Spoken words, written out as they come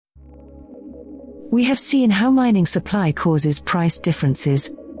We have seen how mining supply causes price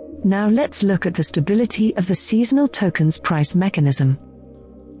differences. Now let's look at the stability of the seasonal token's price mechanism.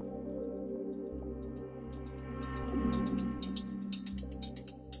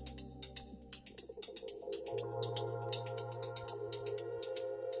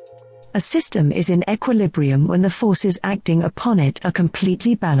 A system is in equilibrium when the forces acting upon it are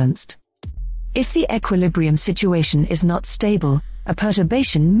completely balanced. If the equilibrium situation is not stable, a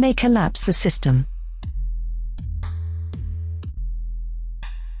perturbation may collapse the system.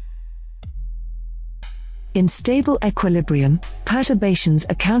 In stable equilibrium, perturbations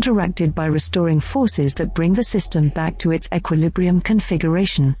are counteracted by restoring forces that bring the system back to its equilibrium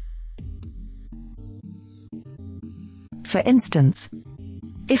configuration. For instance,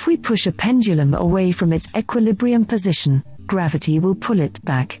 if we push a pendulum away from its equilibrium position, gravity will pull it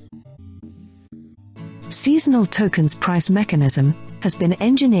back. Seasonal tokens' price mechanism has been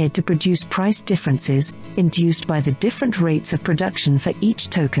engineered to produce price differences induced by the different rates of production for each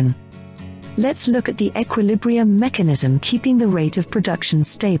token. Let's look at the equilibrium mechanism keeping the rate of production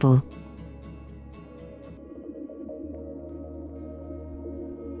stable.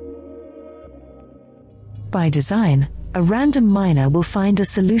 By design, a random miner will find a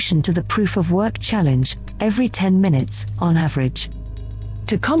solution to the proof of work challenge every 10 minutes, on average.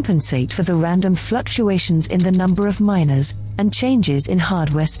 To compensate for the random fluctuations in the number of miners and changes in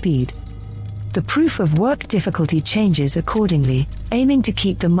hardware speed, the proof of work difficulty changes accordingly, aiming to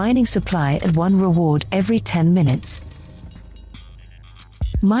keep the mining supply at 1 reward every 10 minutes.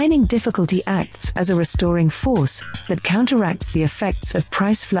 Mining difficulty acts as a restoring force that counteracts the effects of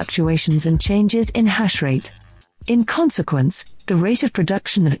price fluctuations and changes in hash rate. In consequence, the rate of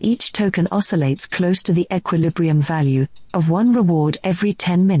production of each token oscillates close to the equilibrium value of 1 reward every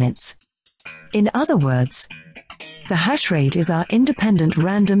 10 minutes. In other words, the hash rate is our independent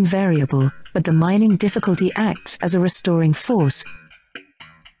random variable, but the mining difficulty acts as a restoring force.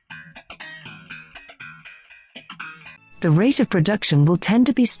 The rate of production will tend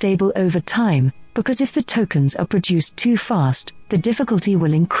to be stable over time, because if the tokens are produced too fast, the difficulty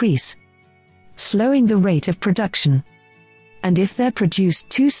will increase, slowing the rate of production. And if they're produced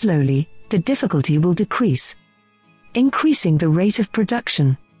too slowly, the difficulty will decrease, increasing the rate of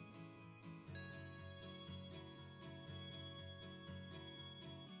production.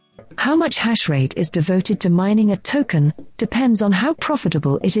 How much hash rate is devoted to mining a token depends on how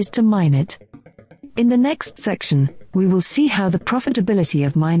profitable it is to mine it. In the next section, we will see how the profitability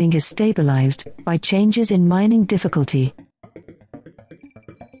of mining is stabilized by changes in mining difficulty.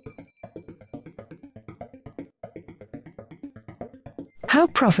 How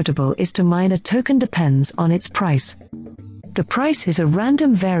profitable is to mine a token depends on its price. The price is a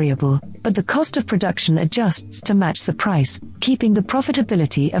random variable, but the cost of production adjusts to match the price, keeping the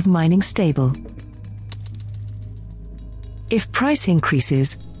profitability of mining stable. If price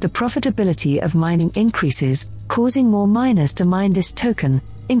increases, the profitability of mining increases, causing more miners to mine this token,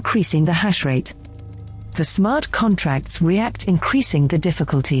 increasing the hash rate. The smart contracts react, increasing the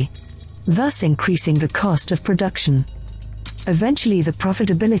difficulty, thus increasing the cost of production. Eventually the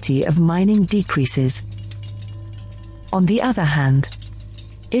profitability of mining decreases. On the other hand,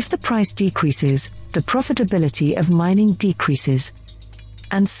 if the price decreases, the profitability of mining decreases.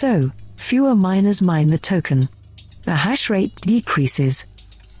 And so, fewer miners mine the token. The hash rate decreases,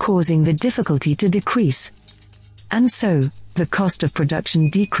 causing the difficulty to decrease. And so, the cost of production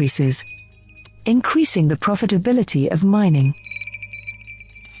decreases, increasing the profitability of mining.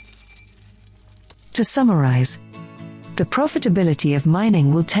 To summarize, the profitability of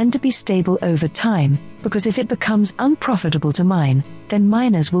mining will tend to be stable over time, because if it becomes unprofitable to mine, then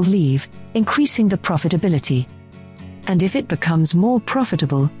miners will leave, increasing the profitability. And if it becomes more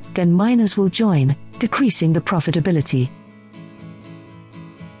profitable, then miners will join, decreasing the profitability.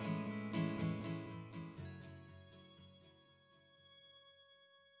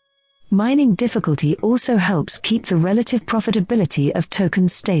 Mining difficulty also helps keep the relative profitability of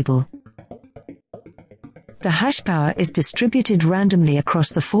tokens stable. The hash power is distributed randomly across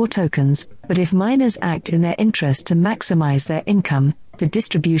the 4 tokens, but if miners act in their interest to maximize their income, the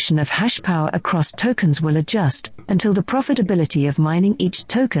distribution of hash power across tokens will adjust until the profitability of mining each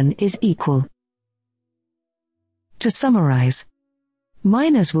token is equal. To summarize,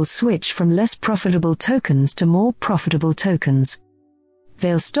 miners will switch from less profitable tokens to more profitable tokens.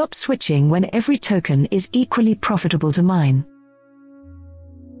 They'll stop switching when every token is equally profitable to mine.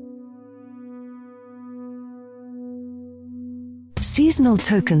 Seasonal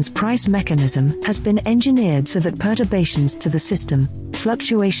tokens price mechanism has been engineered so that perturbations to the system,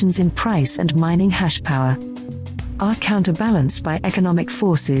 fluctuations in price and mining hash power, are counterbalanced by economic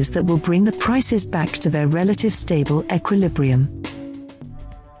forces that will bring the prices back to their relative stable equilibrium.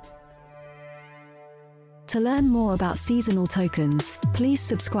 To learn more about seasonal tokens, please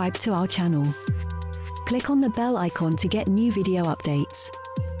subscribe to our channel. Click on the bell icon to get new video updates.